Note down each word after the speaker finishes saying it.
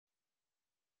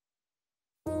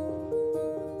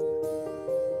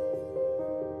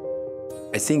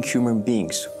I think human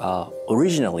beings are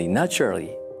originally,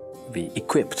 naturally, be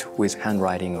equipped with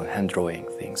handwriting or hand drawing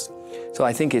things. So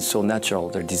I think it's so natural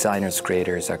that designers,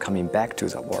 creators are coming back to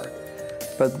the work.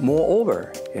 But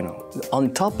moreover,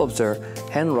 on top of the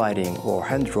handwriting or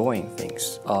hand drawing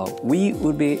things, we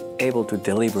would be able to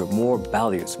deliver more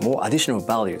values, more additional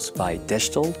values by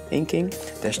digital inking,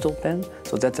 digital pen.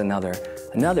 So that's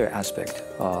another aspect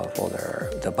for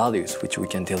the values which we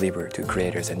can deliver to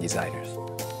creators and designers.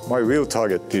 My real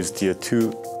target is to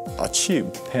achieve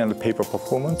pen and paper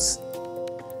performance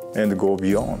and go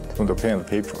beyond from the pen and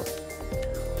paper.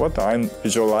 What I'm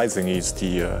visualizing is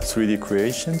the 3D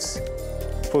creations.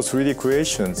 For 3D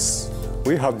creations,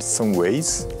 we have some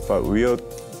ways, but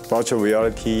virtual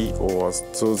reality or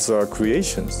those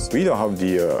creations, we don't have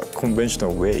the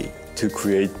conventional way to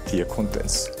create the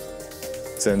contents.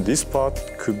 Then this part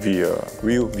could be a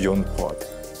real beyond part,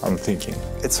 I'm thinking.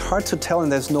 It's hard to tell,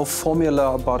 and there's no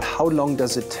formula about how long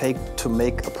does it take to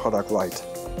make a product right.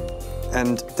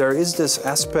 And there is this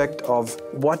aspect of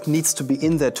what needs to be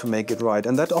in there to make it right.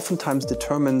 And that oftentimes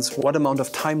determines what amount of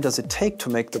time does it take to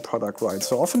make the product right.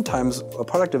 So oftentimes a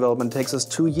product development takes us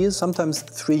 2 years, sometimes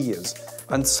 3 years.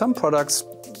 And some products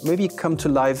maybe come to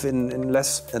life in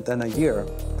less than a year.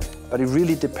 But it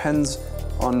really depends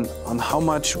on how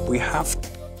much we have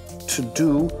to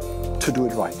do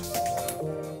it right.